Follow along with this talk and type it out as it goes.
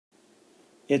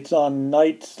It's on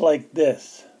nights like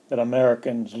this that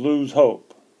Americans lose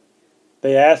hope.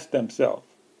 They ask themselves,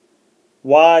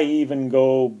 why even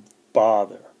go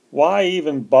bother? Why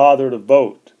even bother to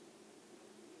vote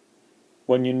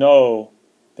when you know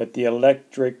that the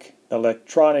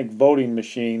electronic voting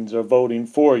machines are voting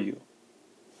for you?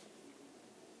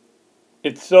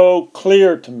 It's so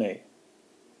clear to me.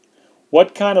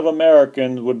 What kind of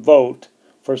Americans would vote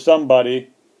for somebody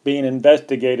being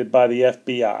investigated by the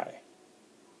FBI?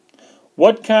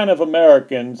 What kind of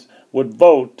Americans would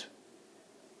vote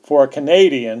for a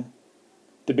Canadian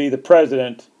to be the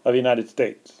President of the United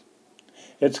States?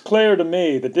 It's clear to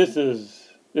me that this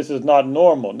is not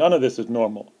normal. None of this is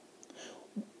normal.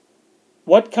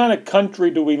 What kind of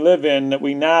country do we live in that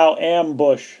we now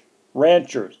ambush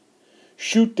ranchers,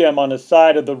 shoot them on the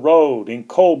side of the road in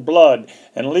cold blood,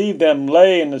 and leave them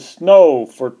lay in the snow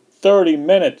for 30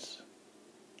 minutes?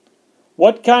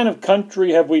 What kind of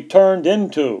country have we turned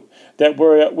into that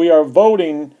we are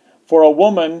voting for a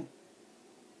woman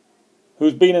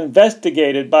who's being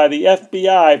investigated by the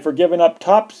FBI for giving up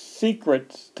top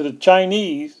secrets to the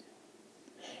Chinese,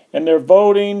 and they're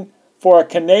voting for a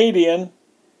Canadian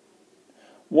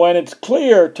when it's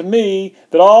clear to me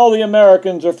that all the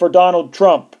Americans are for Donald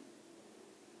Trump?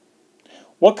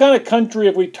 What kind of country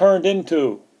have we turned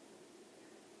into?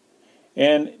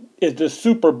 And is the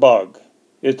superbug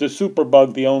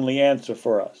the only answer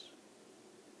for us?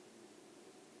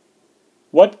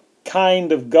 What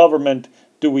kind of government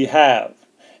do we have?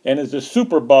 And is the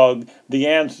superbug the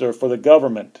answer for the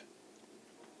government?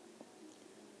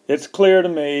 It's clear to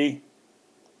me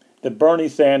that Bernie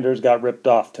Sanders got ripped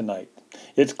off tonight.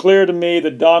 It's clear to me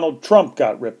that Donald Trump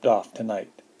got ripped off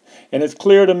tonight. And it's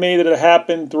clear to me that it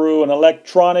happened through an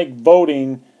electronic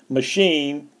voting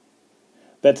machine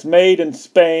that's made in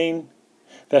Spain,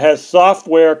 that has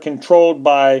software controlled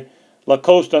by La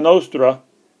Cosa Nostra,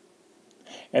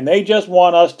 and they just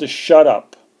want us to shut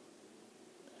up.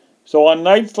 So on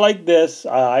nights like this,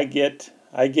 I get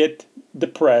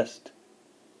depressed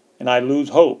and I lose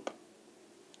hope.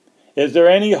 Is there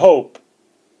any hope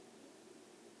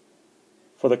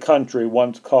for the country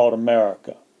once called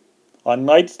America? On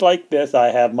nights like this, I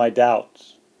have my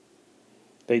doubts.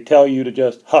 They tell you to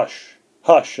just hush,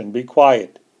 hush, and be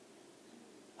quiet.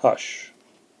 Hush.